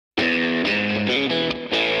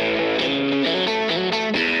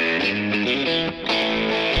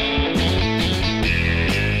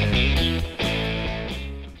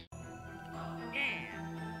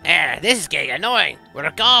this is getting annoying. We're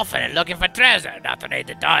golfing and looking for treasure, not to need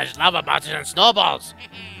to dodge lava monsters and snowballs.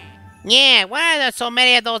 Yeah, why are there so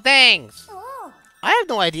many of those things? I have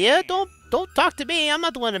no idea. Don't talk to me. I'm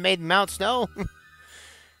not the one that made Mount Snow.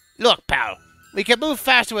 Look, pal, we can move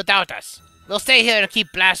faster without us. We'll stay here and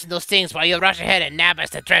keep blasting those things while you rush ahead and nab us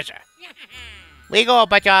the treasure. We go,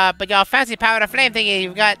 but your fancy power of flame thingy,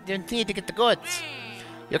 you need to get the goods.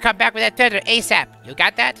 You'll come back with that treasure ASAP. You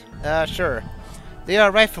got that? Sure. They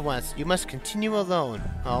are right for once. You must continue alone.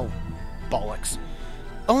 Oh, bollocks.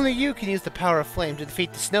 Only you can use the power of flame to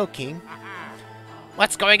defeat the Snow King.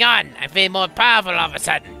 What's going on? I'm feeling more powerful all of a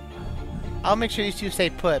sudden. I'll make sure these two stay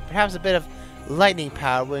put. Perhaps a bit of lightning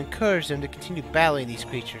power will encourage them to continue battling these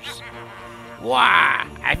creatures. Wow!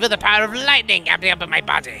 I feel the power of lightning amping up in my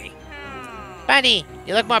body. Buddy,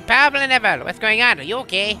 you look more powerful than ever. What's going on? Are you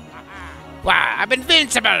okay? Wow, I'm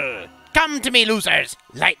invincible! Come to me, losers!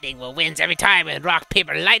 Lightning will win every time in rock,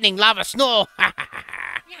 paper, lightning, lava, snow!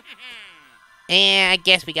 And I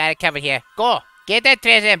guess we got it covered here. Go! Get that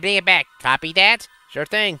treasure and bring it back. Copy that? Sure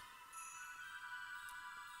thing.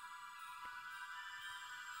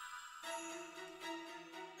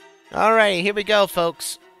 Alright, here we go,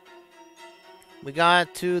 folks. We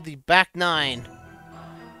got to the back 9.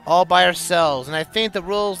 All by ourselves. And I think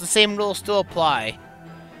the same rules still apply.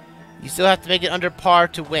 You still have to make it under par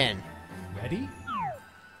to win. Ready?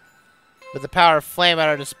 With the power of flame at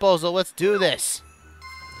our disposal, let's do this.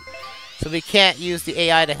 So we can't use the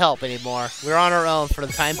AI to help anymore. We're on our own for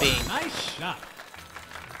the time being. Nice shot.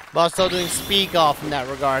 But I'm still doing speed golf in that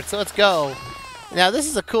regard. So let's go. Now this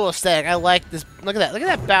is a cool aesthetic. I like this. Look at that. Look at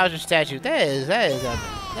that Bowser statue. That is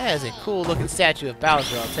a cool looking statue of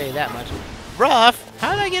Bowser. I'll tell you that much. Rough?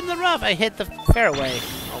 How did I get in the rough? I hit the fairway.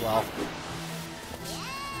 Oh well.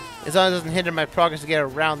 As long as it doesn't hinder my progress to get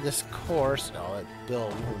around this course. Oh, it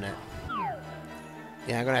will ruin it.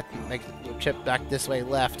 Yeah, I'm gonna have to make the trip back this way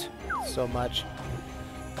left. So much.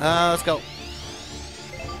 Let's go.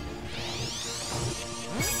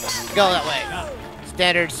 Go that way.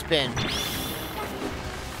 Standard spin.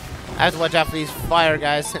 I have to watch out for these fire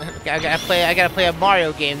guys. I gotta play a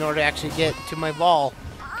Mario game in order to actually get to my ball.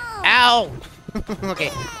 Ow! Okay.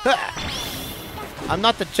 I'm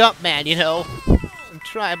not the jump man, you know. I'm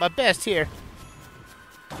trying my best here.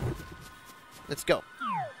 Let's go.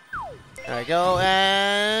 There we go,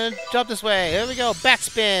 and jump this way. There we go.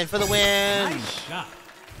 Backspin for the win. Nice shot.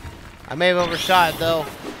 I may have overshot it, though.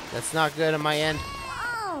 That's not good on my end.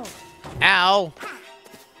 Ow!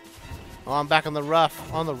 Oh, I'm back on the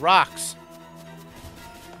rough, on the rocks.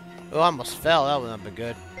 Oh, I almost fell. That would not be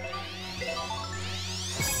good.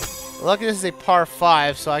 Luckily, this is a par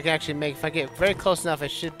 5, so I can actually make. If I get very close enough, I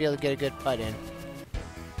should be able to get a good putt in.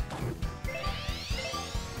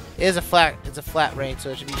 It is a flat. It's a flat range,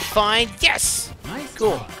 so it should be fine. Yes. Nice.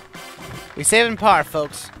 Cool. We saved in par,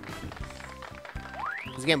 folks.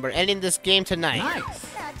 Because again, we're ending this game tonight. Nice.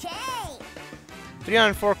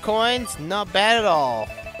 304 coins, not bad at all.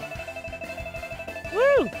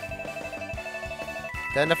 Woo!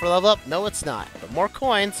 Got enough for level up? No, it's not. But more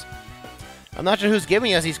coins. I'm not sure who's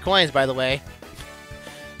giving us these coins, by the way.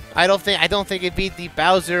 I don't think it'd be the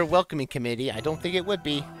Bowser Welcoming Committee. I don't think it would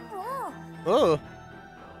be. Oh.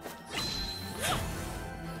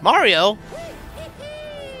 Mario?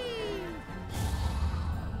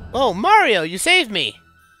 Oh, Mario, you saved me.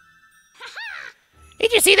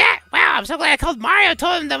 Did you see that? Wow, I'm so glad I called Mario and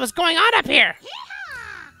told him that was going on up here.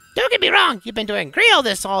 Don't get me wrong, you've been doing great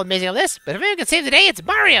all amazing all this, but if anyone can save the day, it's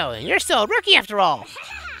Mario, and you're still a rookie after all.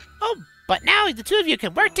 Oh, but now the two of you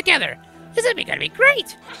can work together. This is gonna be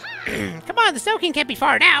great. Come on, the Snow King can't be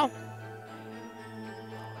far now.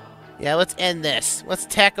 Yeah, let's end this. Let's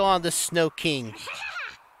tackle on the Snow King.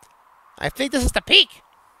 I think this is the peak.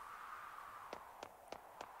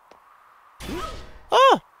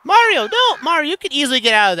 Oh, Mario, no! Mario, you could easily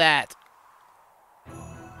get out of that.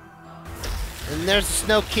 And there's the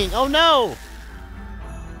Snow King. Oh, no!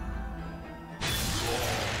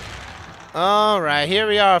 Alright, here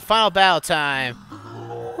we are. Final battle time.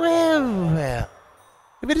 Well.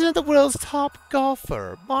 If it isn't the world's top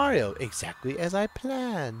golfer, Mario, exactly as I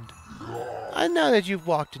planned. And now that you've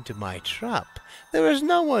walked into my trap, there is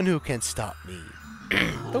no one who can stop me.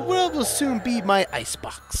 The world will soon be my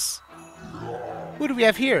icebox. What do we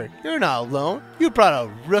have here? You're not alone. You brought a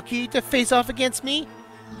rookie to face off against me?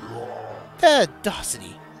 The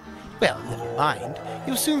audacity. Well, never mind.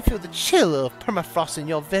 You'll soon feel the chill of permafrost in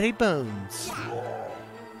your very bones.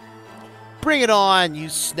 Bring it on, you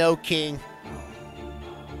Snow King.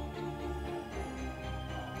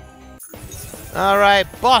 Alright,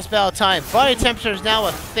 boss battle time. Body temperature is now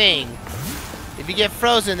a thing. If you get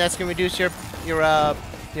frozen, that's going to reduce your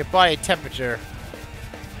your body temperature.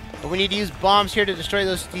 But we need to use bombs here to destroy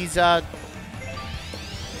these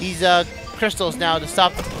crystals now to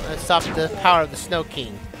stop the power of the Snow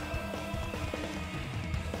King.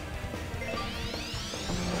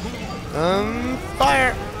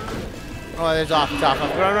 Fire! Oh, there's off. It's off.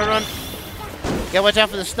 Run, run, run! Gotta watch out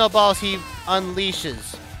for the snowballs he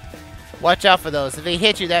unleashes. Watch out for those. If they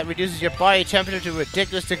hit you, that reduces your body temperature to a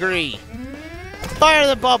ridiculous degree. Fire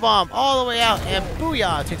the ball bomb all the way out, and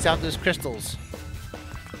booyah! Takes out those crystals.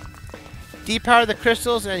 Depower the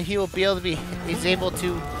crystals, and he will be able to he's able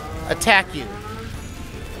to attack you.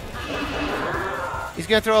 He's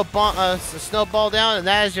gonna throw a snowball down, and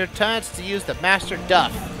that is your chance to use the Master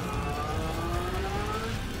Duff.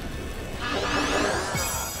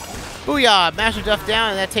 Booyah! Master Duff down,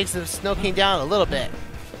 and that takes the Snow King down a little bit.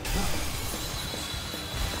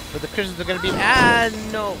 But the crystals are gonna be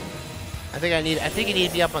no. I think you need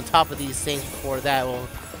to be up on top of these things before that will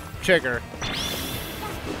trigger.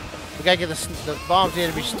 We gotta get the bombs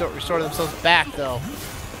in to restore themselves back, though.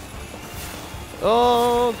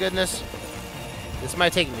 Oh, goodness. This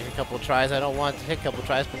might take me a couple of tries. I don't want it to take a couple of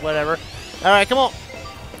tries, but whatever. Alright, come on.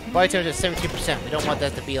 Body temperature is 17%. We don't want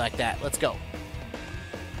that to be like that. Let's go.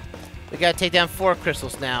 We gotta take down 4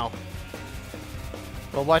 crystals now.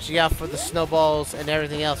 But watching out for the snowballs and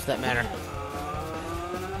everything else for that matter.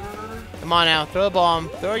 Come on now, throw a bomb.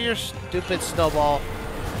 Throw your stupid snowball.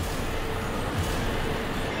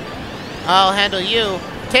 I'll handle you.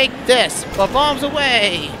 Take this. The bombs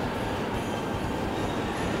away.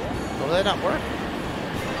 Will that not work?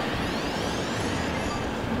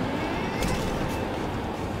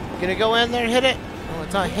 Gonna go in there and hit it? Oh,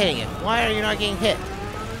 it's not hitting it. Why are you not getting hit?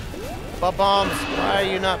 Bombs. Why are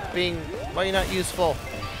you not useful?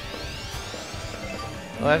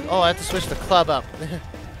 Oh, I have to switch the club up.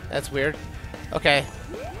 That's weird. Okay.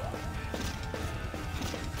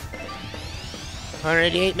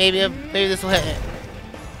 188, maybe this will hit it.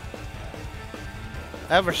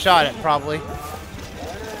 I overshot it, probably.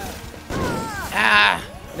 Ah!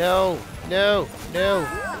 No! No! No!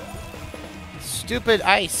 Stupid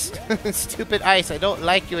ice! Stupid ice, I don't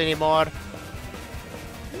like you anymore.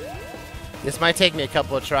 This might take me a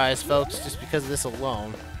couple of tries, folks, just because of this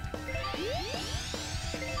alone.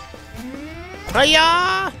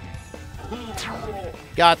 Hiya!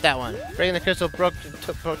 Got that one. Breaking the crystal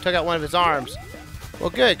took out one of his arms. Well,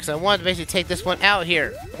 good, because I wanted to basically take this one out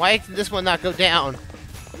here. Why did this one not go down?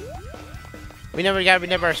 We never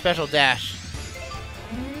our special dash.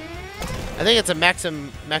 I think it's a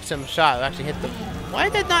maximum shot. It'll actually hit the. Why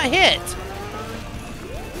did that not hit?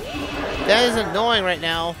 That is annoying right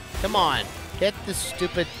now. Come on, hit this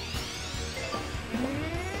stupid.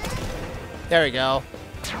 There we go.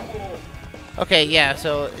 Okay, yeah.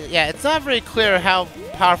 So yeah, it's not very clear how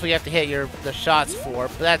powerful you have to hit the shots for,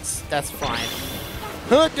 but that's fine.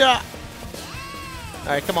 Alright,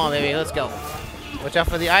 come on, baby, let's go. Watch out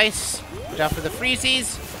for the ice. Watch out for the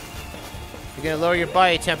freezies. You're gonna lower your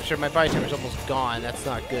body temperature. My body temperature's almost gone. That's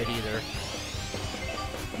not good either.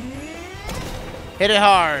 Hit it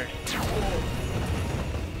hard.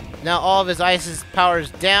 Now all of his ice's power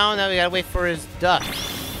is down. Now we gotta wait for his duff.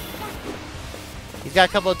 He's got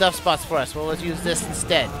a couple of duff spots for us. Well, let's use this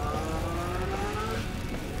instead.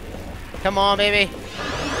 Come on, baby.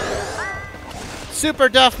 Super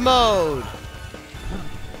Duff mode!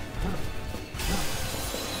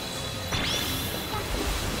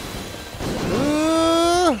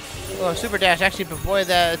 Ooh. Oh, Super Dash actually avoided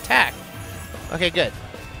the attack. Okay, good.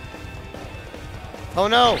 Oh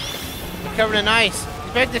no! We're covered in ice.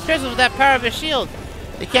 He's breaking the crystals with that power of his shield.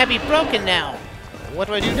 They can't be broken now. What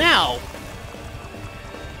do I do now?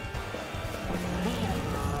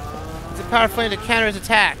 It's a power flame to counter his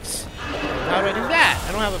attacks. How do I do that?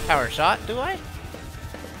 I don't have a power shot, do I?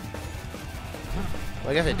 Well,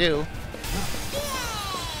 I guess I do.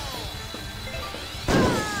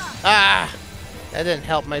 Ah! That didn't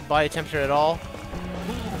help my body temperature at all.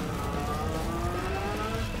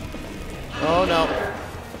 Oh no.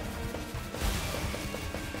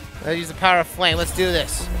 Let's use the power of flame. Let's do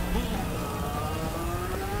this.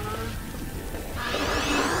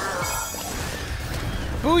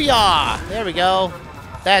 Booyah! There we go.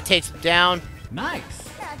 That takes him down. Nice.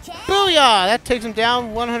 Booyah! That takes him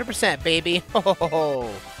down 100%, baby. Ho.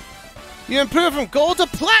 You improved from gold to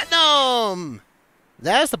platinum!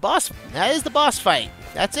 That is the boss fight.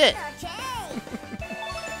 That's it.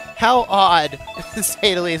 How odd, to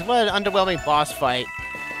say the least. What an underwhelming boss fight.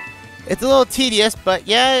 It's a little tedious, but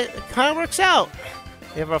yeah, it kind of works out.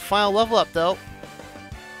 We have our final level up, though.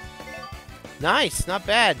 Nice, not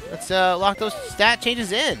bad. Let's lock those stat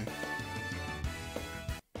changes in.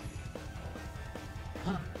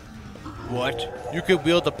 Huh. What? You can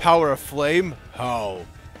wield the power of flame? How?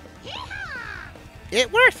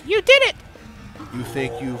 It worked! You did it! You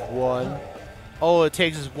think you've won? All it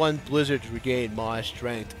takes is one blizzard to regain my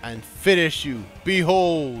strength and finish you.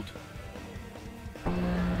 Behold!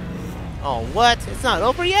 Oh, what? It's not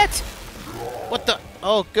over yet? What the?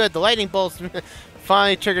 Oh, good. The lightning bolts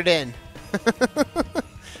finally triggered in.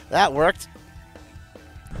 That worked.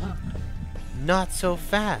 Not so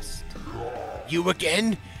fast. You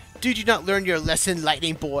again? Did you not learn your lesson,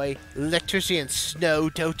 lightning boy? Electricity and snow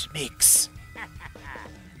don't mix.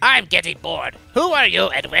 I'm getting bored. Who are you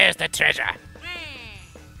and where's the treasure?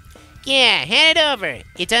 Yeah, hand it over.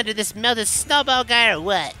 It's under this melted snowball guy or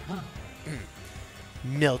what?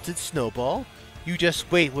 Melted snowball? You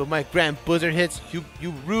just wait when my grand blizzard hits.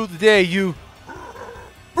 You rue the day you...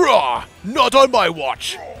 Brah! Not on my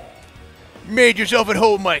watch! Made yourself at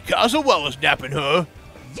home in my castle while I was napping, huh?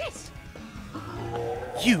 Yes!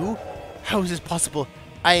 You? How is this possible?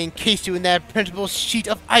 I encased you in that impenetrable sheet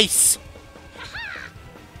of ice!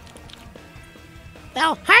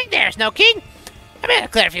 Well, hi there, Snow King. I better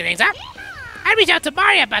clear a few things up. I reached out to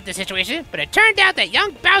Mario about the situation, but it turned out that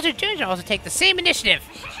young Bowser Jr. also take the same initiative.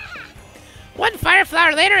 One fire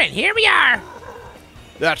flower later, and here we are.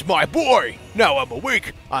 That's my boy! Now I'm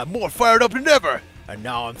awake, I'm more fired up than ever! And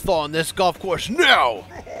now I'm thawing this golf course now!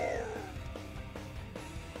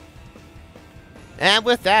 And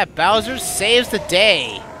with that, Bowser saves the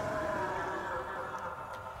day.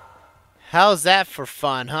 How's that for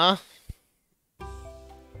fun, huh?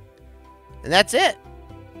 And that's it.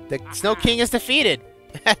 The Snow King is defeated.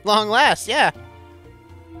 At long last, yeah.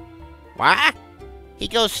 What? He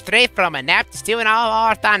goes straight from a nap to stealing all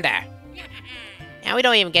our thunder. And we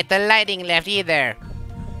don't even get the lightning left either.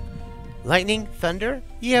 Lightning? Thunder?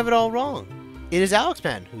 You have it all wrong. It is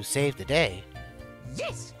Alexman who saved the day.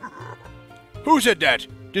 Yes! Who said that?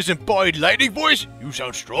 Disembodied lightning voice? You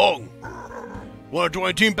sound strong. Wanna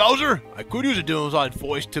join Team Bowser? I could use a dinosaur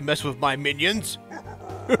voice to mess with my minions.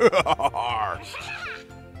 Oh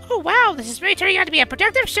wow, this is really turning out to be a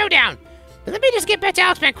productive showdown. But let me just get back to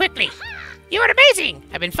Alexman quickly. You are amazing!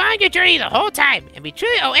 I've been following your journey the whole time, and we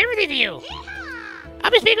truly owe everything to you.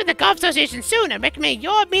 I'll be speaking with the Golf Association soon and recommend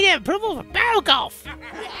your immediate approval for Battle Golf.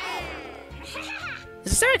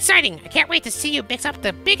 This is so exciting. I can't wait to see you mix up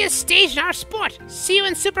the biggest stage in our sport. See you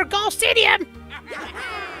in Super Golf Stadium.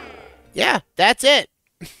 Yeah, that's it.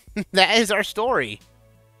 That is our story.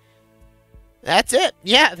 That's it.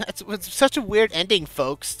 Yeah, that's such a weird ending,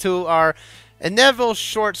 folks, to our inevitable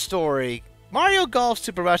short story. Mario Golf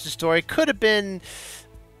Super Rush's story could have been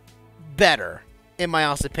better, in my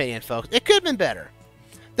honest opinion, folks. It could have been better.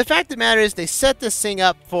 The fact of the matter is they set this thing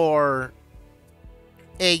up for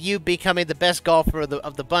you becoming the best golfer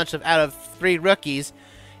of the bunch out of 3 rookies,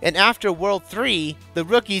 and after World 3, the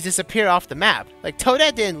rookies disappear off the map. Like,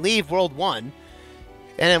 Toadette didn't leave World 1,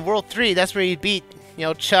 and in World 3, that's where he beat, you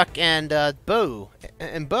know, Chuck and Bo,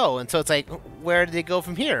 and so it's like, where did they go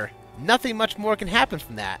from here? Nothing much more can happen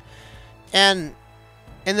from that. And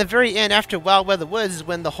in the very end, after Wild Weather Woods, is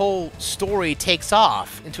when the whole story takes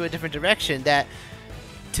off into a different direction that,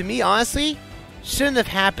 to me, honestly, shouldn't have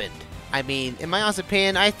happened. I mean, in my honest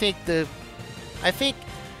opinion, I'm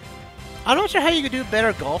not sure how you could do a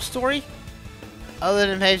better golf story, other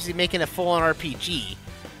than actually making a full-on RPG.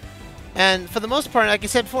 And for the most part, like I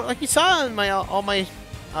said before, like you saw in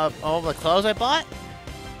all the clubs I bought,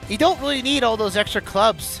 you don't really need all those extra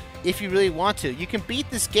clubs if you really want to. You can beat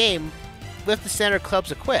this game with the standard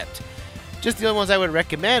clubs equipped. Just the only ones I would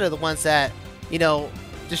recommend are the ones that, you know,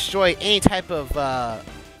 destroy any type of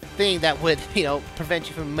thing that would, you know, prevent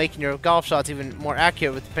you from making your golf shots even more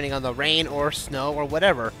accurate, depending on the rain or snow or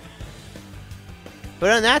whatever. But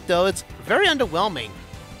on that, though, it's very underwhelming.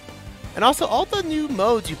 And also, all the new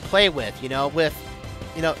modes you play with,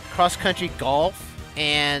 cross-country golf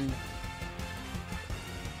and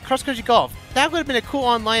cross-country golf, that would have been a cool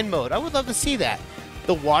online mode. I would love to see that.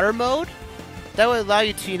 The water mode, that would allow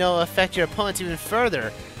you to, affect your opponents even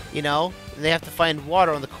further, They have to find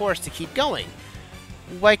water on the course to keep going.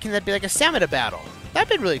 Why can't that be like a stamina battle?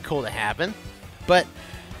 That'd be really cool to happen. But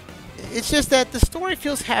it's just that the story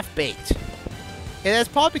feels half-baked. And that's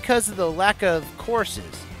probably because of the lack of courses.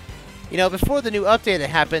 Before the new update that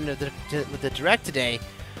happened with the Direct today,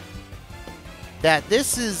 that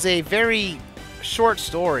this is a very short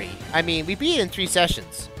story. I mean, we beat it in 3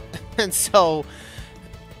 sessions.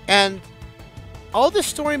 and all the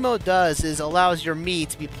story mode does is allows your Mii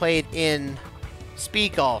to be played in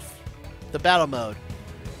Speed Golf, the battle mode.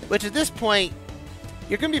 Which at this point,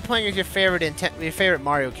 you're going to be playing with your favorite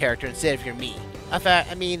Mario character instead of your Mii. In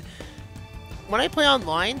fact, I mean, when I play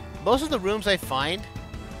online, most of the rooms I find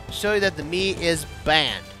show you that the Mii is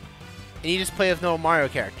banned, and you just play with no Mario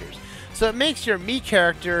characters. So it makes your Mii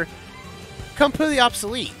character completely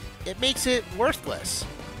obsolete. It makes it worthless.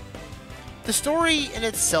 The story in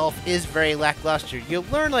itself is very lackluster. You'll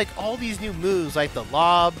learn like all these new moves like the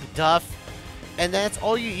lob, duff, and that's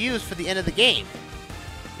all you use for the end of the game.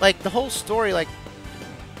 Like the whole story, like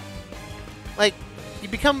you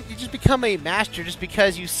just become a master just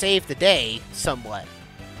because you saved the day somewhat.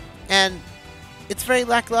 And it's very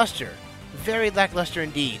lackluster. Very lackluster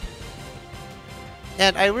indeed.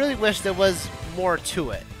 And I really wish there was more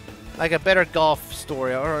to it. Like a better golf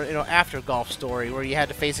story, or after golf story where you had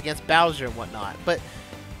to face against Bowser and whatnot. But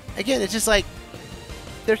again, it's just like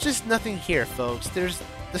there's just nothing here, folks.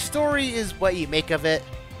 The story is what you make of it.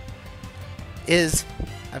 Is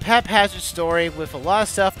a haphazard story with a lot of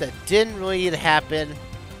stuff that didn't really need to happen.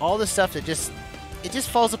 All the stuff that just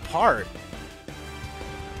falls apart.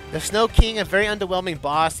 The Snow King, a very underwhelming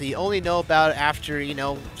boss that you only know about after,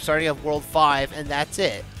 starting of World 5, and that's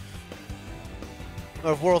it.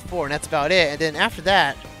 Or World 4, and that's about it. And then after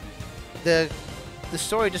that, the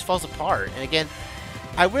story just falls apart. And again,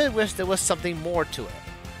 I really wish there was something more to it.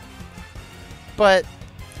 But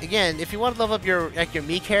again, if you want to level up your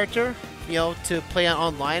Mii character, to play on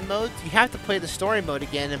online modes, you have to play the story mode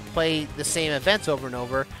again and play the same events over and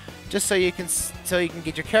over, just so you can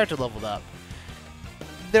get your character leveled up.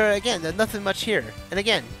 There's nothing much here. And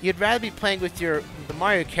again, you'd rather be playing with the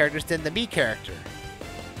Mario characters than the Mii character.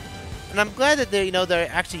 And I'm glad that they're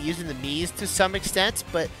actually using the Miis to some extent,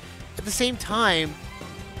 but at the same time,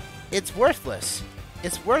 it's worthless.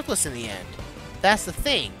 It's worthless in the end. That's the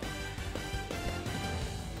thing.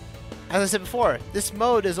 As I said before, this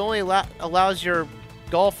mode is only allows your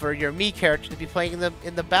golfer, your Mii character, to be playing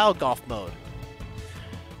in the battle golf mode,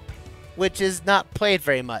 which is not played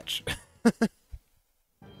very much.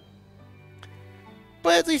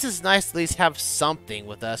 But at least it's nice to at least have something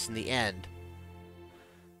with us in the end.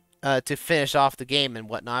 To finish off the game and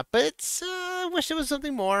whatnot, but I wish there was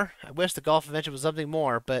something more. I wish the golf adventure was something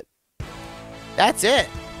more, but that's it.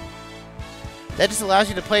 That just allows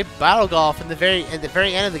you to play battle golf in the very end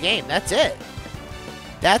of the game. That's it.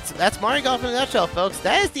 That's Mario Golf in a nutshell, folks.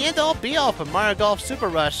 That is the end-all be-all for Mario Golf Super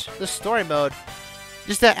Rush, the story mode.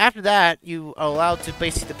 Just that after that, you are allowed to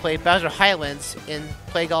basically play Bowser Highlands and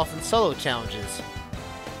play golf in solo challenges.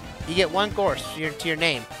 You get one course to your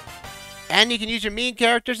name. And you can use your Mii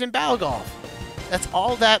characters in Battle Golf. That's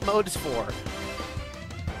all that mode is for.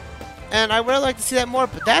 And I would like to see that more,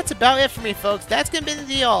 but that's about it for me, folks. That's going to be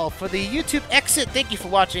the all for the YouTube exit. Thank you for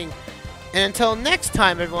watching. And until next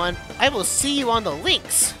time, everyone, I will see you on the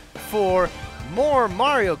links for more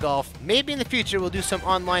Mario Golf. Maybe in the future we'll do some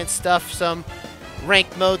online stuff, some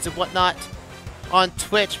ranked modes and whatnot on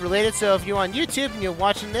Twitch related. So if you're on YouTube and you're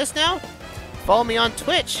watching this now, follow me on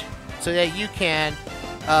Twitch so that you can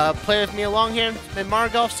play with me along here in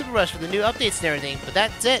Mario Golf Super Rush for the new updates and everything. But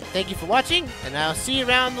that's it. Thank you for watching, and I'll see you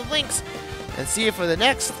around the links. And see you for the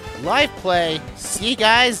next live play. See you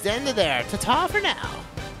guys then to there. Ta-ta for now.